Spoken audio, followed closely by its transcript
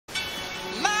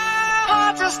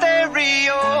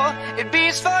stereo, it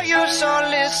beats for you, so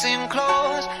listen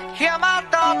close. Hear my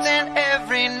thoughts in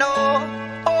every note.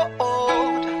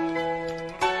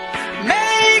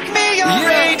 Make me your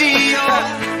radio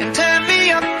and turn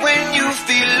me up when you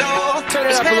feel low.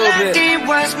 This melody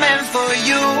was meant for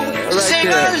you, so sing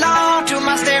along to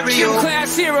my stereo.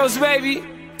 Class heroes, baby.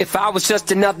 If I was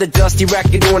just another dusty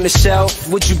record on the shelf,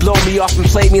 would you blow me off and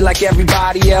play me like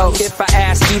everybody else? If I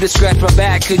asked you to scratch my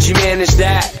back, could you manage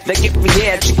that? Like if we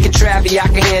had chicken Travie, I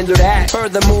can handle that.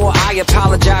 Furthermore, I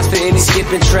apologize for any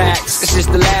skipping tracks. This is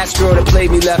the last girl that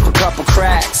played me, left a couple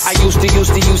cracks. I used to,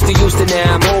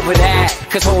 now I'm over that.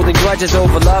 Cause holding grudges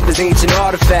over love is ancient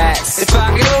artifacts. If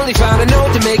I could only find a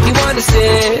note to make you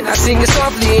understand, I sing it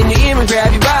softly in your ear and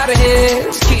grab you by the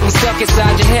hands. Keep me stuck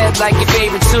inside your head like your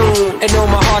favorite tune, and know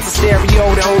my heart's a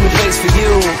stereo, the only place for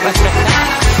you.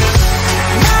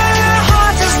 My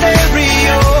heart's a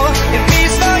stereo, it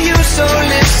beats for you, so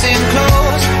listen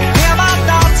close. Hear my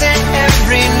thoughts in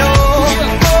every note.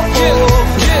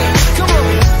 Come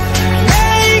on.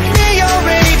 Make me your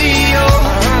radio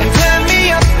and turn me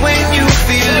up when you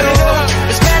feel low.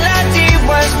 This melody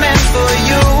was meant for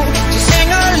you, so sing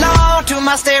along to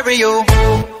my stereo.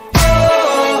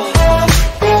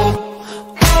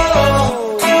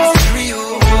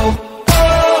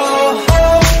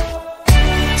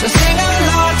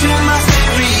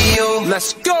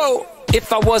 Let's go!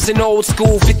 If I was an old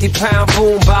school 50-pound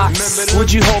boombox,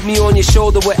 would you hold me on your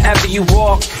shoulder wherever you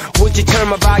walk? Would you turn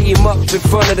my volume up in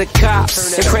front of the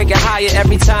cops and crank it higher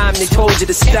every time they told you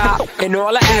to stop? And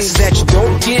all I ask is that you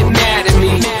don't get mad at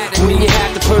me when you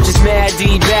have to purchase Mad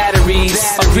D batteries.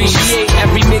 Appreciate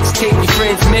every mixtape your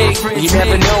friends make. You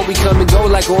never know, we come and go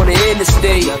like on the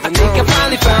interstate. I think I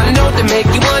finally found a note to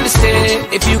make you understand.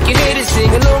 If you can hit it,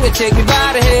 sing along and take me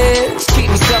by the hands.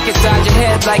 Keep me stuck inside your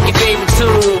head like your favorite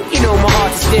tune. You know my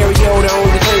heart's a stereo, the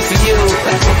only place for you.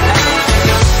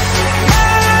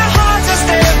 My heart's a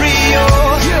stereo,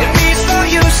 it beats for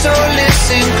you, so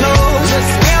listen close.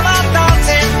 Hear my thoughts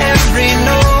in every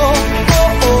note.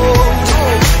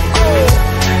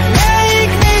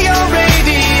 Make me your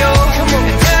radio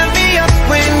and turn me up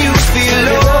when you feel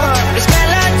low. This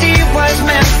melody was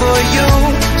meant for you,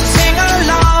 so sing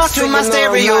along to my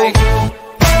stereo.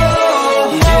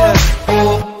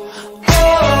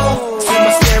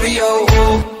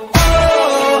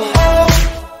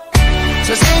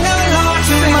 So sing along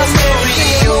to my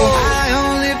stereo. I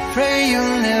only pray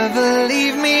you'll never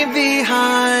leave me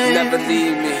behind. Never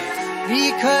leave me.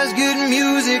 Because good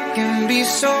music can be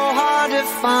so hard to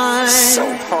find. So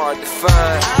hard to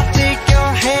find. I'll take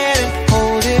your hand and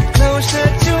hold it closer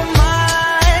to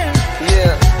mine.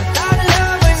 Yeah. Thought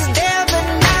love was there, but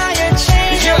now you're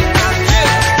changing my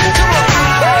mind.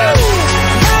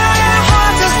 My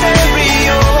heart's a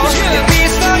stereo, it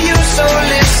beats for you, so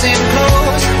listen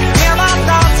close. Hear my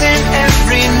thoughts in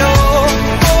every note.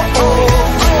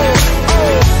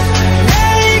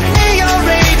 Make me your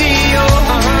radio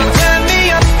and turn me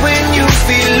up when you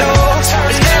feel low.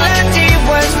 This melody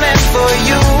was meant for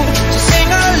you, so sing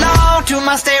along to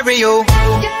my stereo.